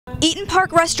Eaton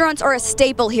Park restaurants are a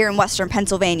staple here in Western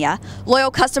Pennsylvania.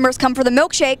 Loyal customers come for the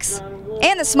milkshakes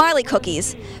and the smiley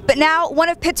cookies. But now, one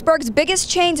of Pittsburgh's biggest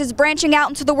chains is branching out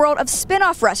into the world of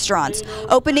Spinoff restaurants,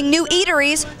 opening new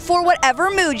eateries for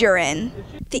whatever mood you're in.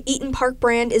 The Eaton Park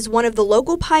brand is one of the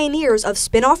local pioneers of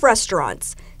Spinoff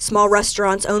restaurants, small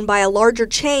restaurants owned by a larger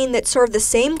chain that serve the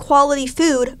same quality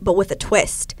food, but with a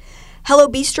twist. Hello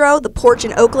Bistro, The Porch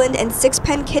in Oakland, and Six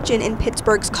Pen Kitchen in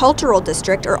Pittsburgh's Cultural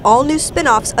District are all new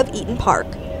spin-offs of Eaton Park.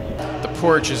 The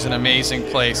Porch is an amazing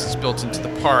place. It's built into the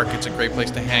park. It's a great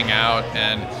place to hang out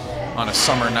and on a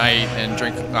summer night and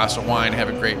drink a glass of wine, have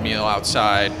a great meal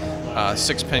outside.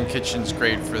 Six Pen Kitchen's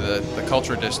great for the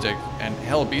Cultural District, and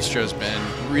Hello Bistro has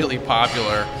been really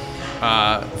popular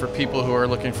for people who are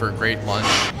looking for a great lunch.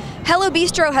 Hello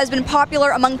Bistro has been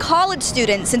popular among college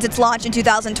students since its launch in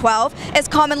 2012, as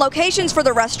common locations for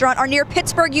the restaurant are near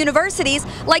Pittsburgh universities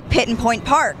like Pitt and Point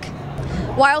Park.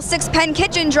 While Six Pen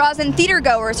Kitchen draws in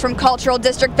theatergoers from Cultural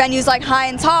District venues like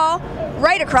Heinz Hall,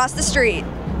 right across the street.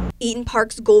 Eaton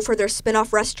Park's goal for their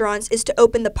spin-off restaurants is to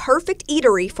open the perfect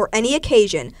eatery for any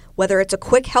occasion, whether it's a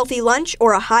quick, healthy lunch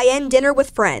or a high-end dinner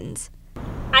with friends.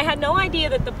 I had no idea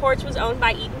that The Porch was owned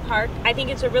by Eaton Park. I think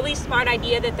it's a really smart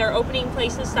idea that they're opening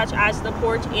places such as The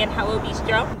Porch and Hello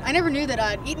Bistro. I never knew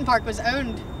that Eaton Park was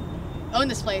owned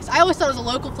this place. I always thought it was a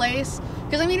local place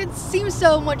because, I mean, it seems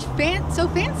so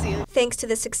fancy. Thanks to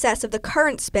the success of the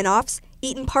current spin-offs,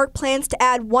 Eaton Park plans to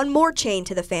add one more chain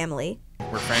to the family.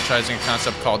 We're franchising a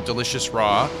concept called Delicious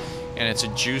Raw, and it's a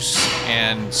juice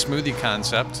and smoothie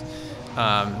concept.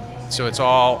 So it's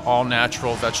all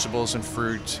natural vegetables and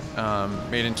fruit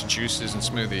made into juices and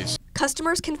smoothies.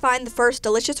 Customers can find the first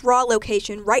Delicious Raw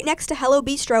location right next to Hello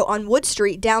Bistro on Wood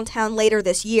Street downtown later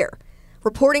this year.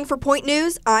 Reporting for Point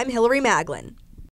News, I'm Hillary Maglin.